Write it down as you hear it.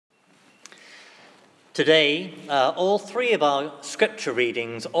Today, all three of our scripture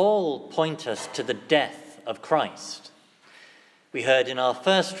readings all point us to the death of Christ. We heard in our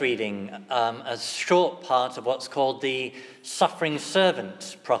first reading a short part of what's called the suffering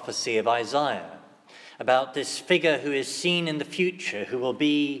servant prophecy of Isaiah, about this figure who is seen in the future, who will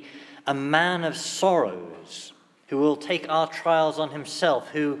be a man of sorrows, who will take our trials on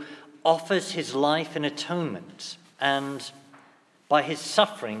himself, who offers his life in atonement, and by his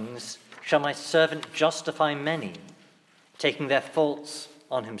sufferings shall my servant justify many, taking their faults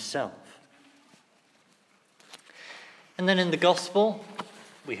on himself. And then in the gospel,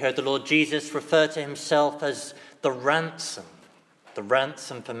 we heard the Lord Jesus refer to himself as the ransom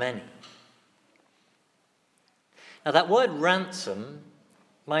for many. Now that word ransom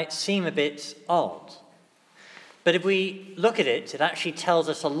might seem a bit odd, but if we look at it, it actually tells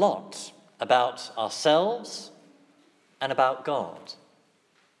us a lot about ourselves and about God.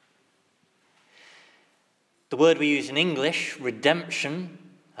 The word we use in English, redemption,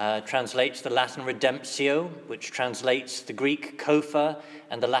 translates the Latin redemptio, which translates the Greek kopha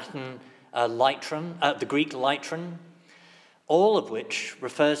and the Latin the Greek litron, all of which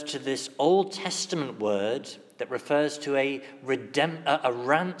refers to this Old Testament word that refers to a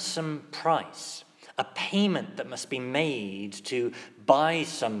ransom price, a payment that must be made to buy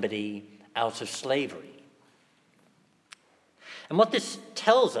somebody out of slavery. And what this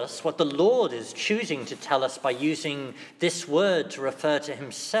tells us, what the Lord is choosing to tell us by using this word to refer to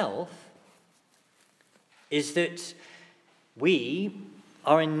himself, is that we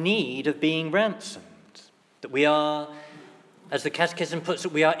are in need of being ransomed. That we are, as the Catechism puts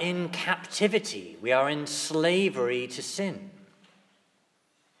it, we are in captivity. We are in slavery to sin.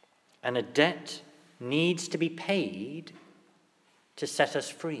 And a debt needs to be paid to set us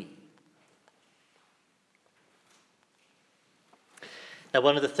free. Now,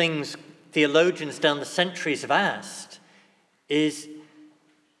 one of the things theologians down the centuries have asked is,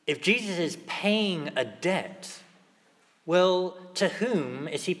 if Jesus is paying a debt, well, to whom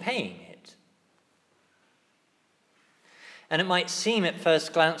is he paying it? And it might seem at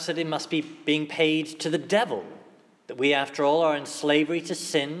first glance that it must be being paid to the devil, that we, after all, are in slavery to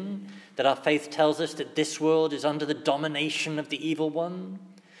sin, that our faith tells us that this world is under the domination of the evil one,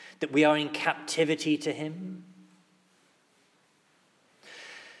 that we are in captivity to him.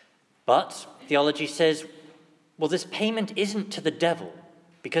 But theology says, well, this payment isn't to the devil,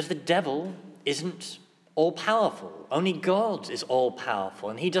 because the devil isn't all-powerful. Only God is all-powerful,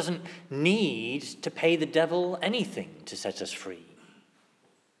 and he doesn't need to pay the devil anything to set us free.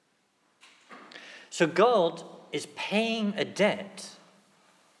 So God is paying a debt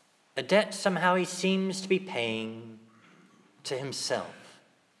somehow he seems to be paying to himself,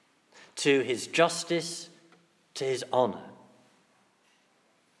 to his justice, to his honor.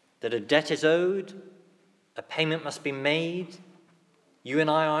 That a debt is owed, a payment must be made, you and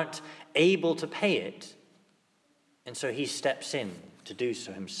I aren't able to pay it, and so he steps in to do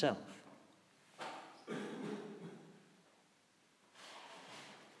so himself.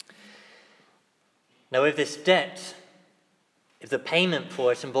 Now, if this debt, if the payment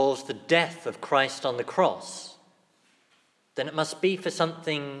for it involves the death of Christ on the cross, then it must be for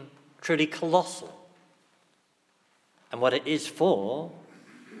something truly colossal. And what it is for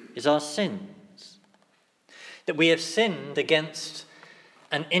is our sins. That we have sinned against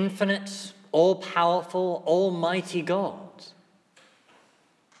an infinite, all-powerful, almighty God.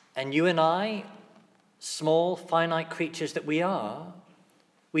 And you and I, small, finite creatures that we are,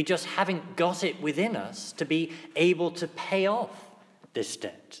 we just haven't got it within us to be able to pay off this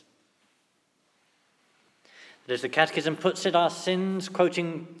debt. But as the Catechism puts it, our sins,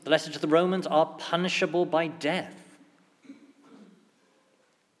 quoting the letter to the Romans, are punishable by death.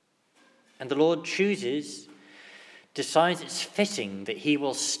 And the Lord decides it's fitting that he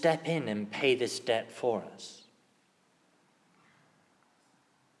will step in and pay this debt for us.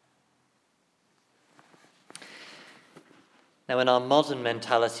 Now, in our modern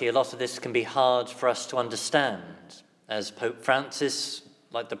mentality, a lot of this can be hard for us to understand. As Pope Francis,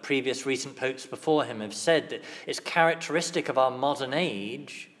 like the previous recent popes before him, have said, that it's characteristic of our modern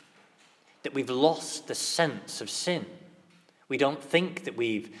age that we've lost the sense of sin. We don't think that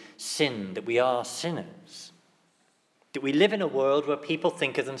we've sinned, that we are sinners. That we live in a world where people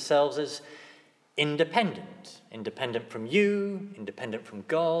think of themselves as independent from you, independent from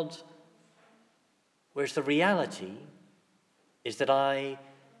God. Whereas the reality is that I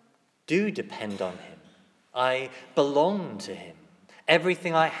do depend on him. I belong to him.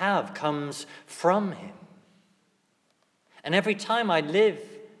 Everything I have comes from him. And every time I live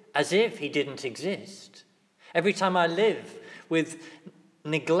as if he didn't exist, every time I live with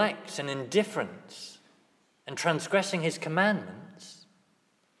neglect and indifference and transgressing his commandments,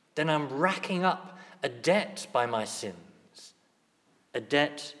 then I'm racking up a debt by my sins, a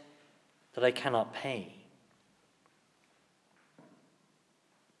debt that I cannot pay.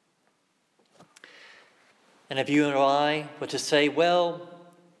 And if you or I were to say, well,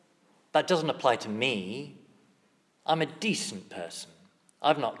 that doesn't apply to me, I'm a decent person.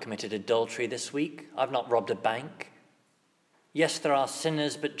 I've not committed adultery this week. I've not robbed a bank. Yes, there are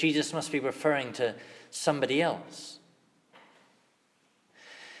sinners, but Jesus must be referring to somebody else.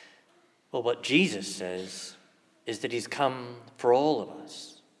 Well, what Jesus says is that he's come for all of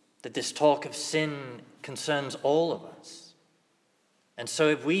us, that this talk of sin concerns all of us. And so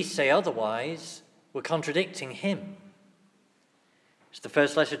if we say otherwise, we're contradicting him. As the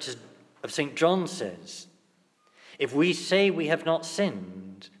first letter of St. John says, if we say we have not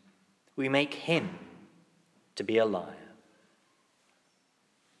sinned, we make him to be a liar.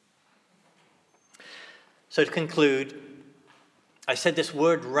 So to conclude, I said this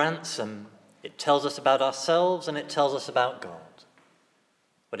word ransom, it tells us about ourselves and it tells us about God.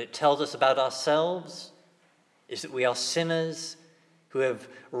 What it tells us about ourselves is that we are sinners who have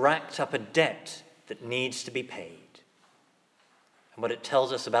racked up a debt that needs to be paid. And what it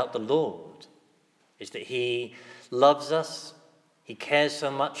tells us about the Lord is that he loves us, he cares so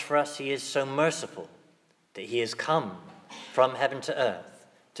much for us, he is so merciful that he has come from heaven to earth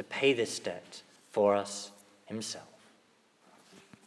to pay this debt for us himself.